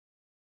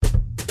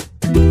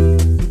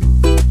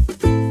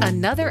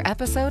another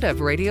episode of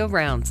Radio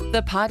Rounds,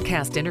 the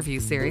podcast interview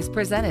series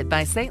presented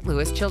by St.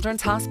 Louis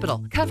Children's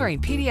Hospital,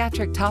 covering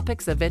pediatric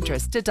topics of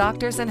interest to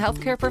doctors and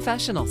healthcare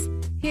professionals.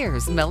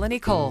 Here's Melanie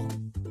Cole.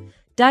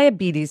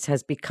 Diabetes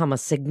has become a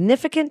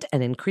significant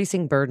and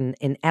increasing burden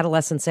in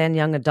adolescents and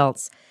young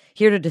adults.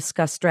 Here to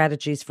discuss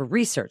strategies for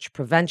research,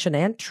 prevention,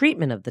 and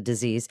treatment of the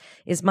disease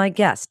is my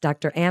guest,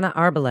 Dr. Anna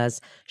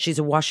Arbeles. She's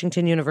a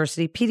Washington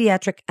University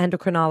pediatric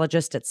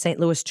endocrinologist at St.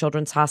 Louis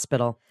Children's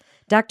Hospital.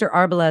 Dr.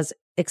 Arbeles,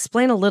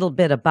 explain a little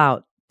bit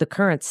about the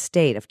current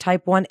state of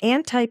type 1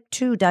 and type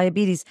 2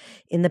 diabetes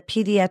in the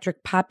pediatric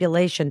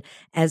population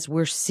as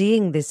we're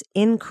seeing this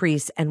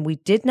increase, and we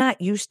did not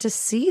used to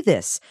see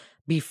this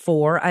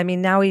before. I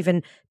mean, now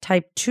even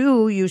type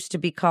 2 used to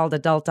be called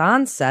adult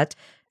onset,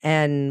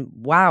 and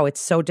wow, it's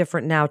so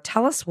different now.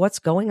 Tell us what's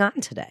going on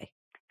today.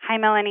 Hi,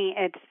 Melanie.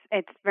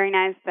 It's very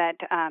nice that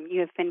you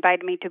have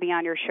invited me to be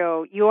on your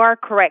show. You are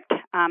correct.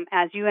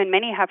 As you and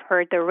many have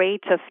heard, the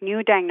rates of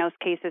new diagnosed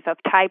cases of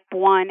type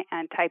 1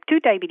 and type 2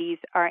 diabetes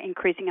are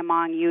increasing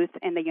among youth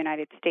in the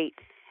United States.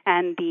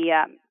 And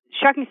the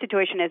shocking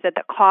situation is that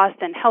the cost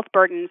and health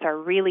burdens are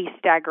really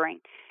staggering.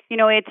 You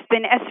know, it's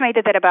been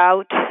estimated that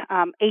about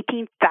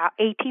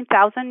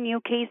 18,000 new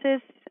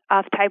cases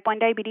of type 1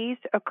 diabetes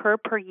occur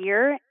per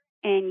year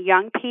in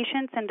young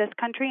patients in this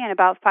country, and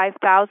about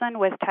 5,000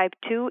 with type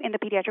 2 in the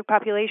pediatric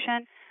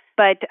population.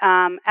 But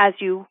as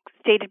you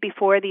stated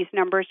before, these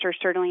numbers are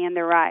certainly in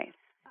the rise.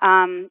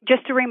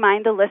 Just to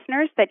remind the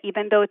listeners that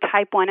even though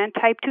type 1 and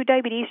type 2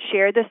 diabetes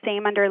share the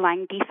same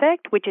underlying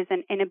defect, which is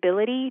an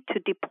inability to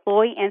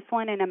deploy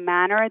insulin in a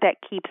manner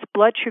that keeps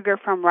blood sugar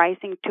from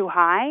rising too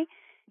high,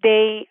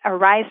 they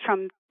arise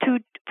from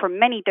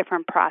many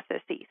different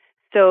processes.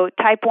 So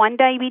type 1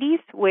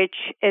 diabetes, which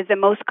is the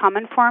most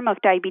common form of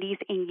diabetes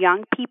in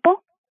young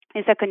people,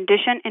 is a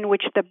condition in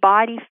which the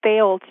body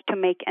fails to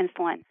make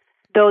insulin.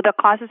 Though the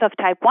causes of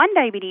type 1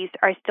 diabetes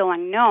are still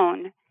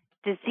unknown,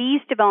 disease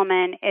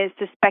development is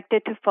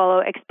suspected to follow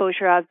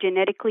exposure of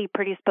genetically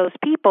predisposed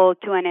people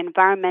to an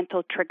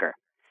environmental trigger,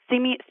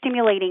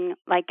 stimulating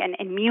like an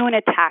immune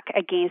attack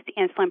against the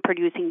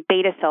insulin-producing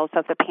beta cells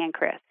of the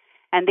pancreas.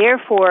 And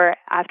therefore,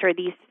 after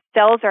these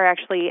cells are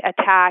actually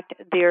attacked,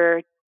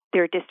 they're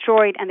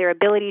destroyed and their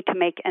ability to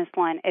make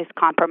insulin is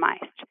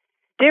compromised.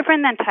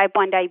 Different than type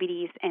 1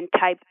 diabetes and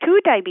type 2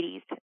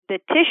 diabetes, the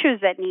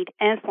tissues that need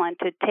insulin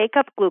to take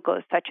up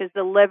glucose, such as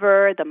the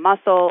liver, the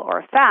muscle,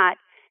 or fat,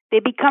 they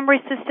become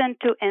resistant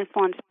to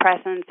insulin's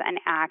presence and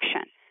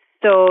action.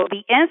 So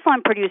the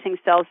insulin-producing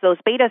cells, those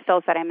beta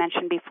cells that I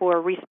mentioned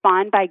before,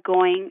 respond by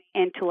going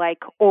into like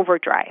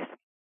overdrive.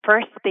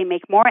 First, they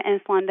make more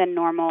insulin than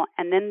normal,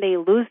 and then they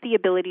lose the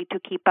ability to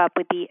keep up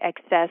with the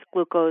excess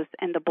glucose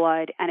in the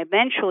blood, and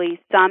eventually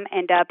some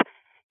end up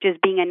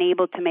just being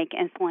unable to make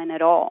insulin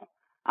at all.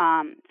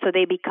 So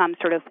they become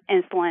sort of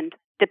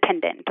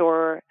insulin-dependent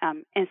or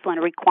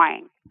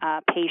insulin-requiring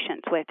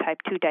patients with type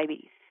 2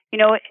 diabetes. You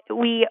know,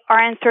 we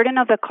are uncertain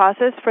of the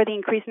causes for the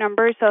increased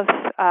numbers of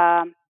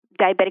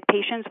diabetic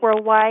patients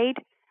worldwide.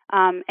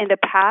 In the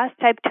past,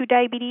 type 2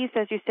 diabetes,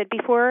 as you said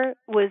before,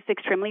 was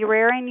extremely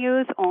rare in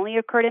youth, only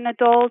occurred in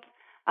adults.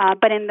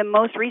 But in the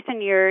most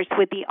recent years,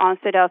 with the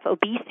onset of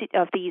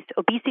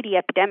obesity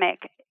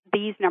epidemic,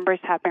 these numbers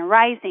have been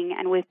rising,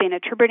 and we've been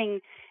attributing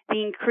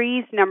the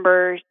increased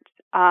numbers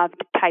of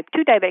type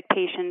 2 diabetic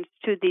patients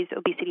to this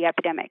obesity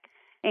epidemic.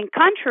 In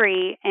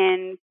contrary,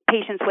 in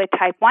patients with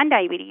type 1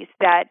 diabetes,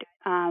 that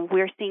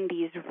we're seeing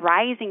these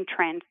rising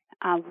trends.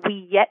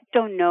 We yet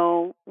don't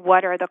know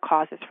what are the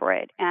causes for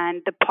it.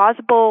 And the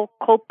possible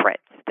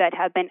culprits that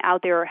have been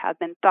out there or have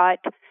been thought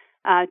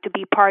to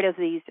be part of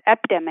these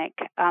epidemic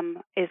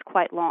is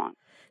quite long.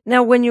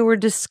 Now, when you were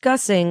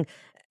discussing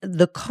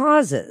the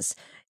causes,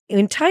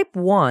 in type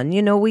 1,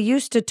 you know, we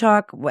used to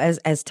talk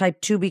as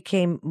type 2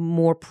 became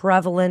more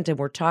prevalent, and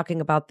we're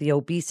talking about the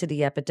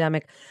obesity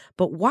epidemic.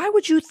 But why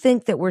would you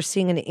think that we're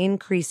seeing an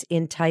increase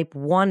in type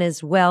 1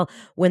 as well,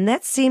 when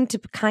that seemed to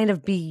kind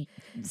of be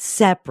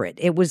separate?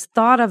 It was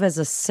thought of as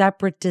a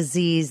separate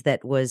disease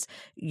that was,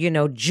 you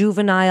know,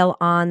 juvenile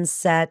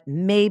onset,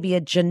 maybe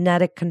a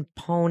genetic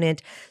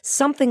component,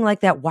 something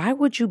like that. Why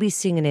would you be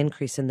seeing an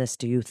increase in this,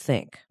 do you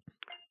think?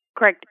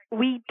 Correct.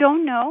 We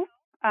don't know.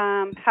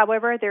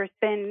 However, there's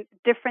been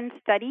different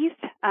studies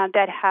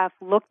that have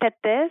looked at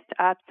this,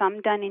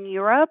 some done in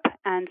Europe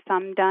and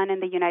some done in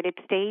the United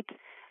States.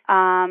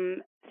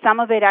 Some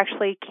of it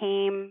actually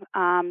came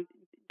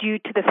due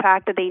to the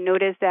fact that they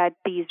noticed that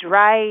these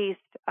rise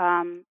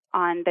on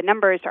the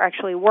numbers are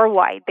actually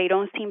worldwide. They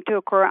don't seem to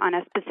occur on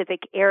a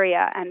specific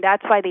area, and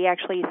that's why they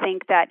actually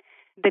think that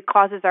the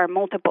causes are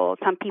multiple.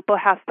 Some people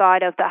have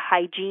thought of the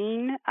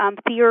hygiene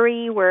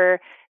theory, where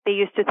they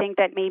used to think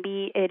that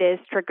maybe it is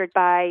triggered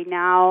by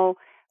now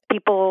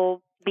people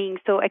being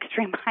so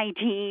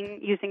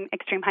using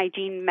extreme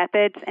hygiene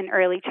methods in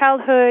early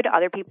childhood.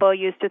 Other people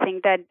used to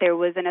think that there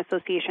was an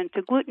association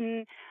to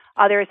gluten.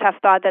 Others have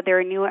thought that there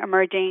are new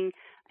emerging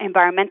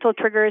environmental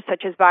triggers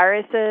such as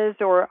viruses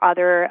or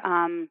other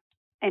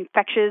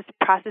infectious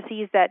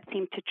processes that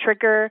seem to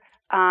trigger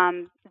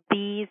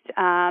these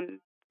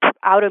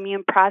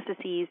autoimmune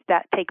processes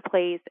that take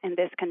place in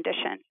this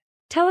condition.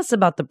 Tell us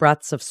about the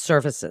breadth of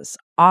services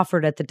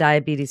offered at the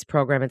diabetes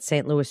program at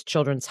St. Louis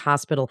Children's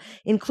Hospital,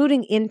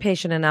 including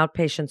inpatient and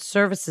outpatient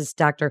services,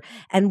 doctor,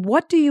 and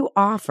what do you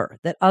offer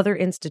that other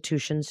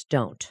institutions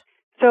don't?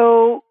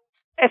 So,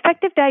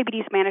 effective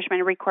diabetes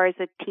management requires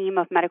a team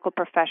of medical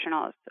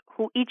professionals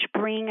who each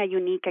bring a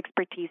unique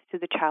expertise to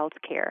the child's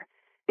care.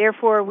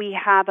 Therefore, we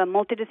have a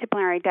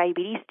multidisciplinary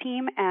diabetes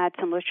team at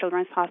St. Louis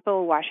Children's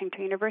Hospital,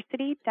 Washington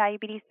University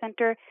Diabetes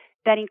Center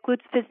that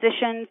includes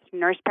physicians,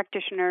 nurse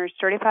practitioners,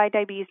 certified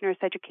diabetes nurse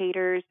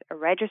educators, a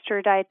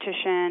registered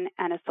dietitian,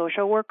 and a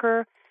social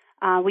worker.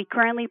 We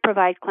currently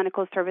provide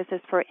clinical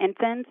services for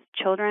infants,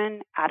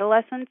 children,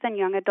 adolescents, and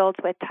young adults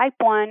with type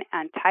 1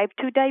 and type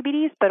 2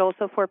 diabetes, but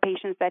also for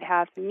patients that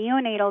have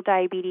neonatal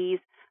diabetes,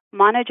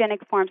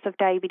 monogenic forms of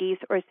diabetes,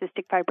 or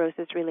cystic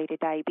fibrosis-related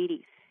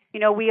diabetes. You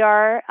know, we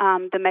are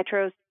the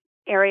metro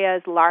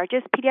area's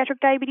largest pediatric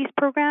diabetes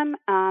program,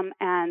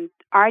 and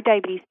our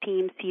diabetes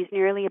team sees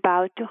nearly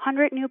about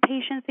 200 new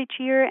patients each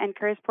year and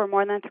cares for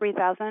more than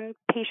 3,000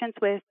 patients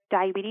with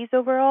diabetes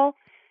overall.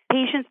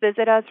 Patients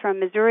visit us from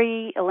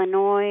Missouri,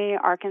 Illinois,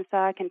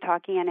 Arkansas,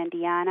 Kentucky, and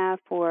Indiana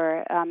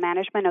for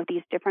management of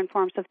these different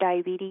forms of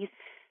diabetes.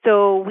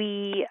 So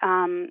we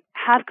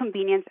have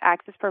convenience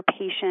access for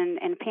patients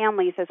and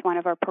families as one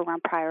of our program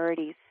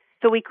priorities.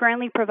 So we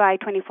currently provide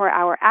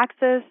 24-hour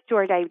access to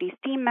our diabetes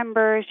team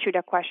members should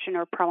a question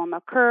or problem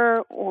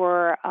occur,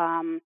 or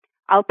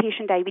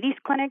outpatient diabetes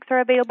clinics are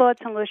available at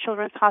St. Louis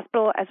Children's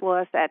Hospital as well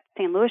as at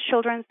St. Louis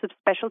Children's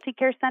Subspecialty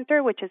Care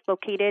Center, which is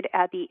located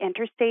at the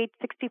Interstate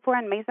 64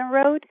 and Mason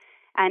Road.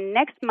 And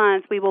next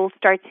month, we will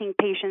start seeing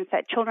patients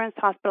at Children's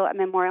Hospital at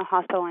Memorial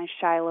Hospital in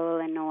Shiloh,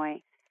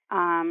 Illinois.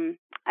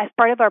 As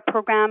part of our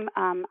program,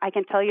 I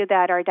can tell you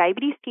that our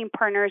diabetes team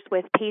partners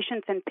with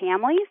patients and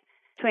families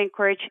to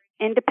encourage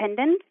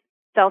independence,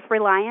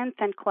 self-reliance,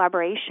 and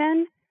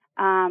collaboration.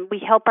 We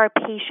help our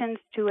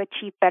patients to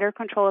achieve better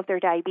control of their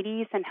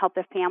diabetes and help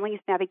the families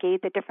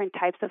navigate the different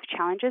types of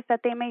challenges that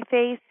they may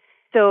face.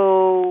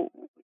 So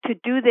to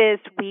do this,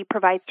 we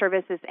provide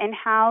services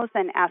in-house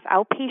and as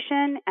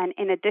outpatient. And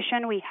in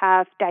addition, we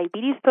have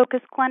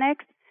diabetes-focused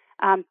clinics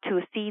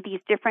to see these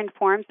different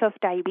forms of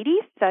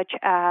diabetes, such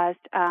as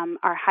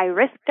our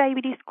high-risk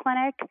diabetes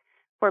clinic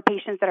for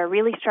patients that are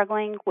really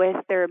struggling with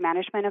their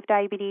management of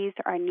diabetes,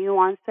 our new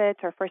onsets,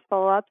 our first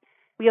follow-ups.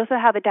 We also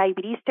have a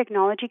diabetes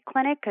technology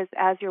clinic because,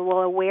 as you're well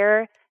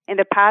aware, in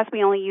the past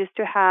we only used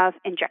to have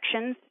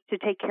injections to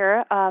take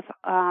care of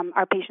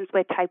our patients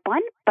with type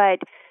 1. But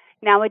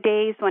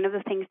nowadays, one of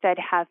the things that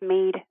have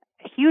made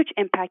a huge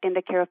impact in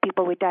the care of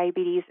people with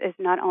diabetes is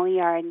not only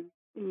our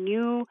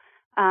new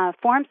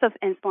forms of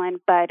insulin,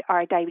 but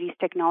our diabetes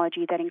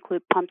technology that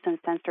include pumps and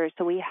sensors.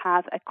 So we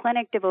have a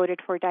clinic devoted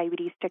for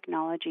diabetes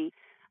technology.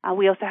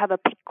 We also have a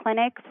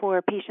clinic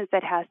for patients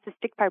that have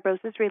cystic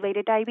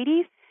fibrosis-related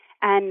diabetes.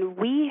 And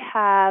we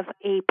have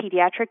a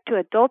pediatric to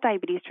adult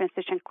diabetes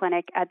transition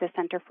clinic at the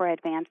Center for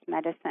Advanced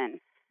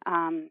Medicine.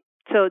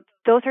 So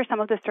those are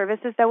some of the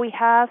services that we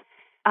have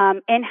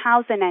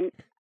in-house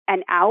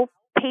and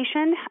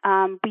outpatient.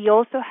 We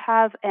also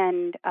have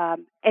an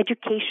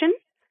education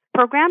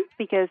program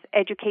because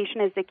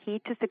education is the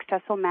key to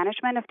successful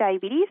management of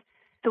diabetes.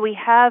 So we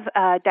have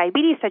a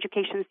diabetes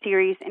education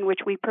series in which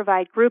we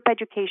provide group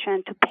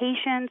education to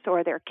patients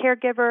or their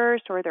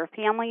caregivers or their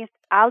families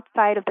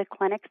outside of the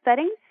clinic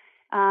setting.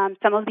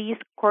 Some of these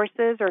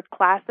courses or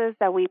classes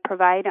that we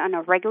provide on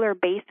a regular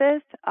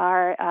basis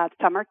are a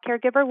summer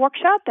caregiver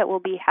workshop that will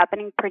be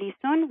happening pretty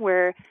soon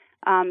where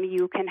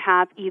you can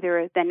have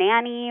either the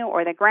nanny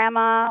or the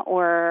grandma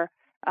or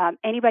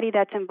anybody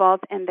that's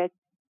involved in the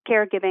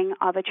caregiving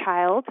of a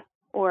child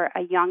or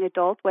a young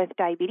adult with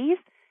diabetes,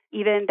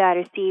 even that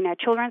is seen at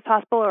Children's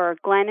Hospital or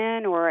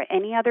Glennon or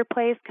any other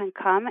place, can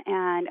come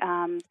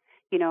and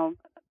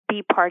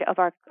be part of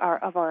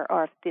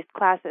our these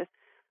classes.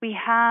 We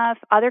have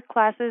other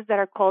classes that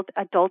are called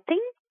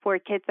adulting for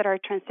kids that are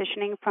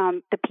transitioning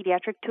from the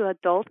pediatric to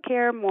adult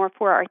care, more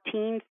for our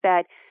teens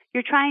that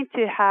you're trying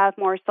to have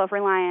more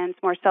self-reliance,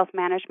 more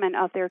self-management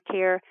of their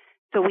care.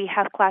 So we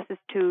have classes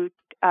to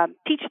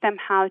teach them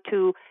how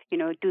to,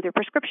 do their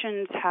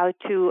prescriptions, how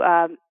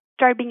to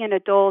start being an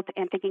adult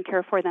and taking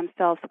care for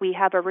themselves. We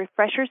have a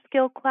refresher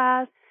skill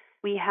class.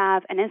 We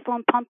have an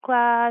insulin pump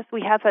class.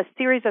 We have a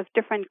series of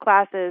different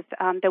classes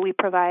that we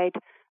provide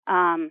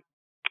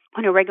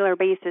on a regular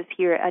basis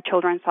here at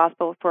Children's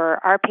Hospital for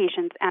our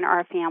patients and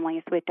our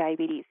families with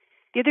diabetes.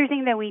 The other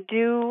thing that we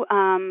do,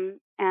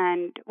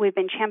 and we've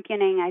been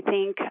championing, I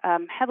think,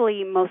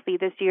 heavily mostly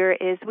this year,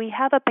 is we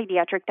have a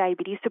pediatric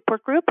diabetes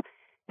support group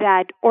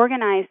that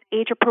organize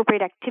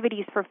age-appropriate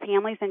activities for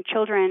families and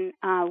children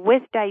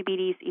with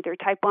diabetes, either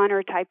type 1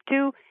 or type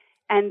 2.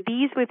 And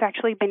these, we've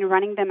actually been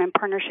running them in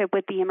partnership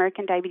with the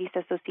American Diabetes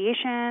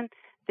Association,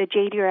 the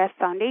JDRF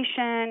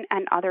Foundation,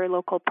 and other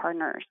local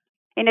partners.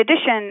 In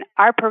addition,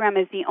 our program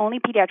is the only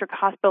pediatric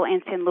hospital in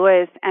St.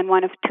 Louis and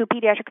one of 2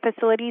 pediatric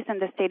facilities in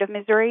the state of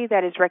Missouri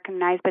that is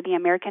recognized by the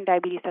American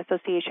Diabetes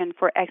Association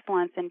for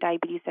excellence in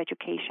diabetes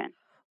education.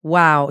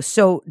 Wow.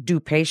 So do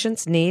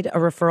patients need a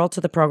referral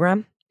to the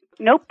program?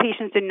 Nope,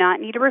 patients do not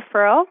need a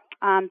referral,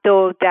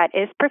 though that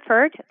is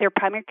preferred. Their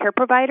primary care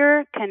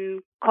provider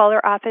can call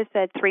our office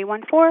at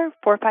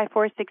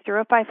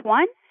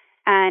 314-454-6051,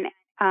 and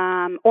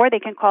or they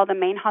can call the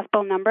main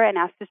hospital number and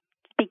ask to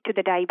speak to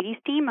the diabetes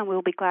team, and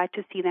we'll be glad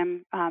to see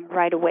them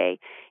right away.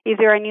 If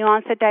they're a new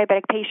onset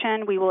diabetic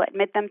patient, we will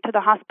admit them to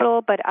the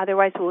hospital, but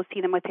otherwise we will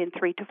see them within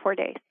 3 to 4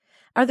 days.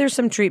 Are there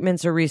some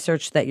treatments or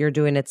research that you're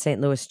doing at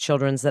St. Louis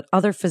Children's that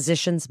other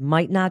physicians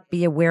might not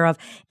be aware of?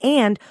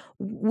 And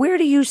where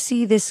do you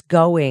see this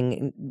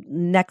going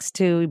next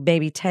to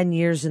maybe 10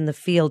 years in the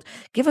field?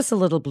 Give us a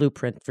little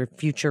blueprint for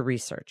future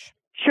research.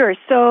 Sure.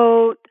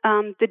 So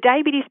the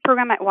diabetes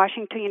program at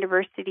Washington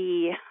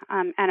University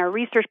and our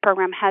research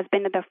program has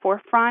been at the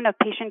forefront of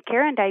patient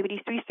care and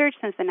diabetes research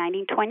since the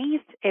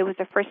 1920s. It was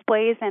the first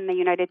place in the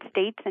United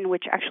States in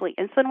which actually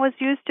insulin was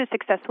used to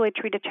successfully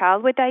treat a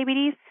child with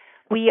diabetes.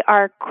 We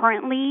are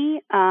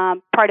currently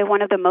part of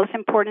one of the most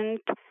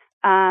important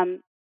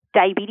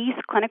diabetes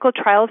clinical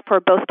trials for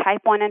both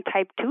type 1 and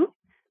type 2,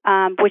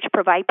 which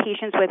provide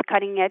patients with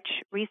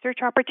cutting-edge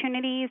research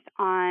opportunities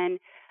on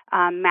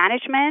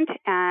management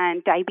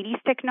and diabetes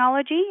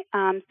technology.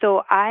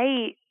 So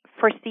I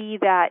foresee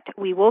that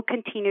we will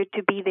continue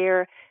to be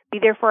there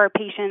for our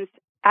patients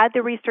at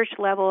the research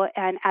level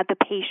and at the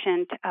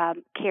patient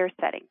care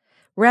setting.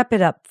 Wrap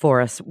it up for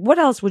us. What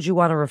else would you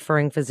want a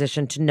referring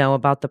physician to know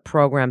about the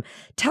program?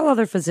 Tell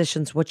other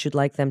physicians what you'd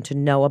like them to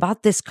know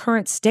about this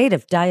current state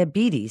of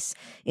diabetes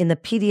in the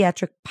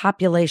pediatric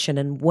population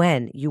and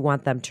when you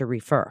want them to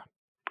refer.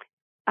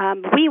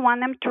 We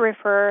want them to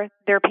refer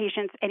their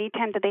patients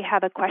anytime that they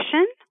have a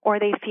question or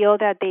they feel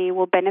that they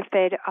will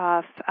benefit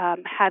of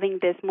having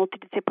this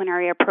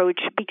multidisciplinary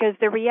approach, because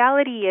the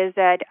reality is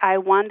that I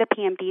want the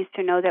PMDs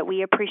to know that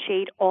we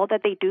appreciate all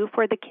that they do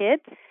for the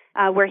kids.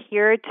 We're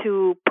here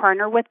to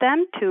partner with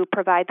them to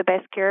provide the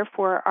best care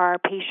for our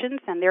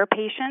patients and their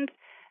patients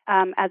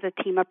as a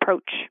team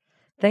approach.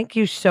 Thank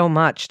you so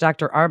much,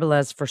 Dr.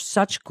 Arbeles, for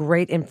such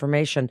great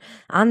information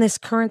on this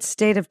current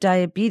state of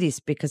diabetes,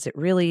 because it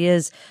really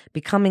is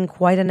becoming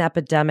quite an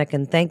epidemic.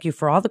 And thank you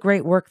for all the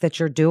great work that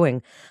you're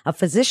doing. A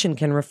physician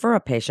can refer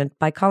a patient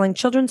by calling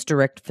Children's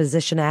Direct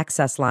Physician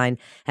Access Line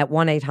at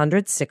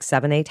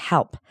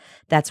 1-800-678-HELP.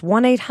 That's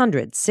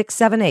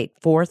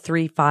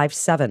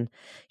 1-800-678-4357.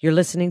 You're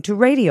listening to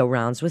Radio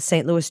Rounds with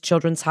St. Louis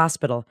Children's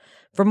Hospital.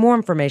 For more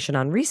information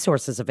on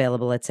resources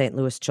available at St.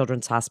 Louis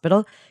Children's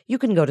Hospital, you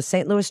can go to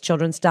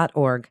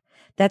stlouischildrens.org.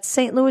 That's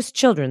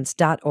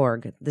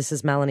stlouischildrens.org. This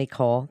is Melanie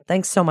Cole.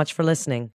 Thanks so much for listening.